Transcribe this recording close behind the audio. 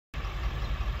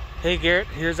Hey Garrett,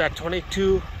 here's that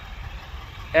 22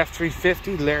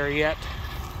 F350 Lariat.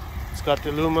 It's got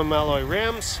the aluminum alloy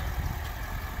rims.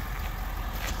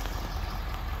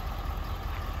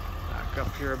 Back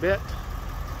up here a bit.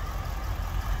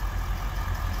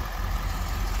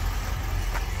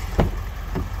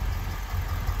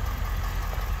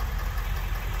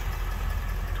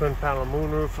 Twin panel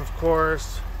moonroof, of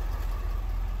course.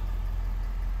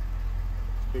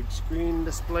 Big screen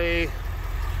display.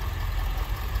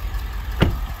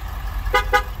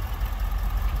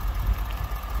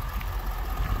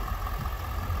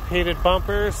 Heated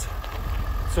bumpers.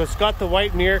 So it's got the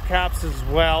white mirror caps as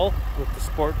well with the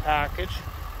sport package.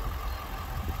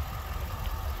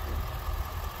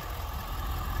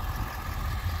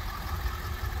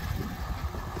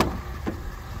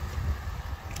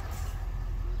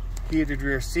 Heated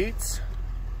rear seats.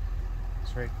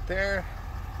 It's right there.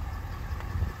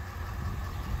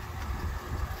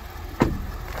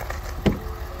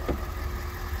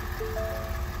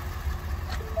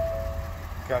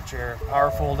 Got your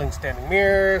power folding standing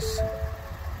mirrors,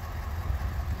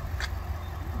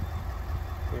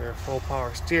 your full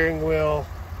power steering wheel,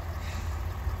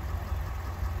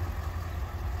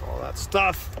 all that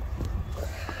stuff.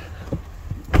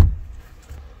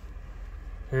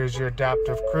 Here's your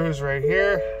adaptive cruise right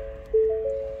here.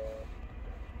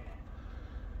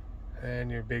 And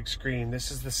your big screen.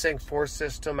 This is the Sync 4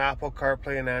 system. Apple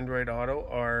CarPlay and Android Auto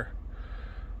are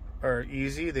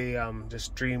easy. They just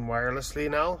stream wirelessly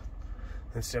now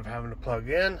instead of having to plug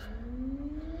in.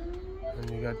 And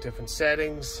you got different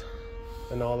settings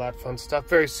and all that fun stuff.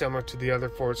 Very similar to the other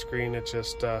Ford screen. It's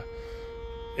just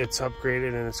it's upgraded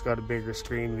and it's got a bigger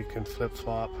screen. We can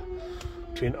flip-flop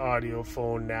between audio,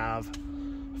 phone, nav,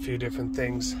 a few different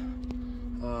things.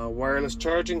 Wireless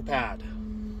charging pad.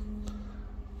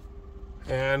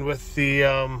 And with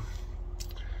the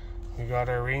we got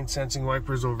our rain sensing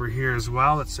wipers over here as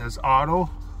well. It says auto.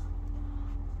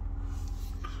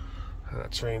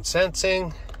 That's rain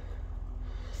sensing.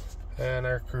 And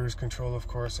our cruise control, of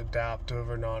course, adaptive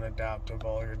or non-adaptive,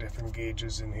 all your different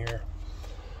gauges in here.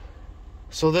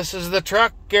 So this is the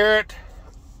truck, Garrett.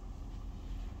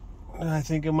 I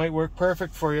think it might work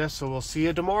perfect for you, so we'll see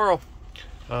you tomorrow.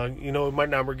 You know my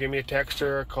number, give me a text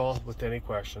or a call with any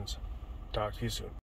questions. Talk to you soon.